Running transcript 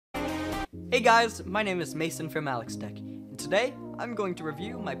Hey guys, my name is Mason from AlexTech, and today I'm going to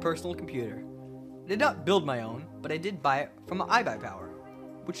review my personal computer. I did not build my own, but I did buy it from iBUYPOWER,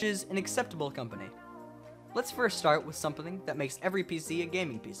 which is an acceptable company. Let's first start with something that makes every PC a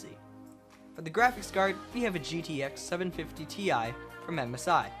gaming PC. For the graphics card, we have a GTX 750 Ti from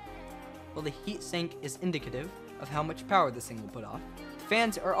MSI. While the heatsink is indicative of how much power this thing will put off, the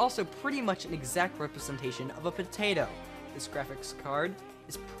fans are also pretty much an exact representation of a potato. This graphics card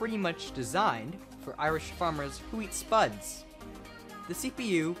is pretty much designed for Irish farmers who eat spuds. The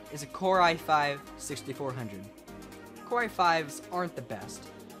CPU is a Core i5-6400. Core i5s aren't the best,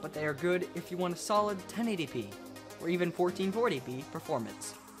 but they are good if you want a solid 1080p or even 1440p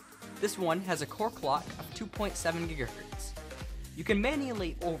performance. This one has a core clock of 2.7 GHz. You can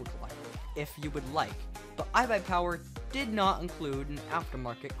manually overclock it if you would like, but iBUYPOWER did not include an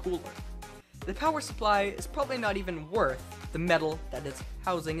aftermarket cooler. The power supply is probably not even worth the metal that its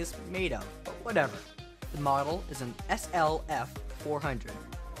housing is made of, but whatever. The model is an SLF400.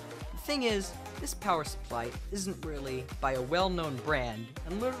 The thing is, this power supply isn't really by a well-known brand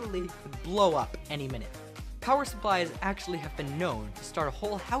and literally could blow up any minute. Power supplies actually have been known to start a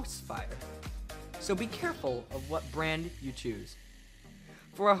whole house fire, so be careful of what brand you choose.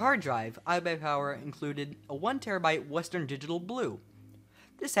 For a hard drive, iBUYPOWER included a 1TB Western Digital Blue.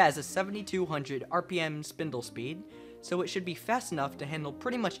 This has a 7200 RPM spindle speed, so it should be fast enough to handle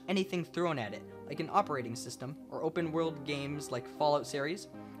pretty much anything thrown at it, like an operating system, or open world games like Fallout series,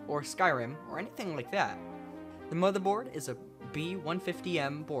 or Skyrim, or anything like that. The motherboard is a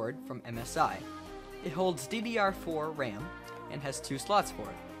B150M board from MSI. It holds DDR4 RAM and has 2 slots for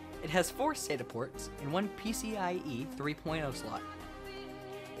it. It has 4 SATA ports and 1 PCIe 3.0 slot.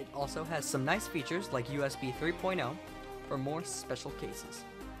 It also has some nice features like USB 3.0 for more special cases.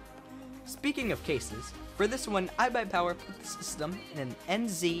 Speaking of cases, for this one, iBUYPOWER put the system in an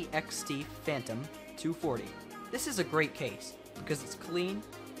NZXT Phantom 240. This is a great case because it's clean,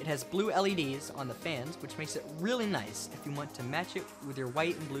 it has blue LEDs on the fans, which makes it really nice if you want to match it with your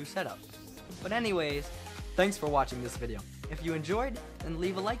white and blue setup. But anyways, thanks for watching this video. If you enjoyed, then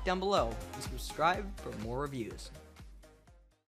leave a like down below and subscribe for more reviews.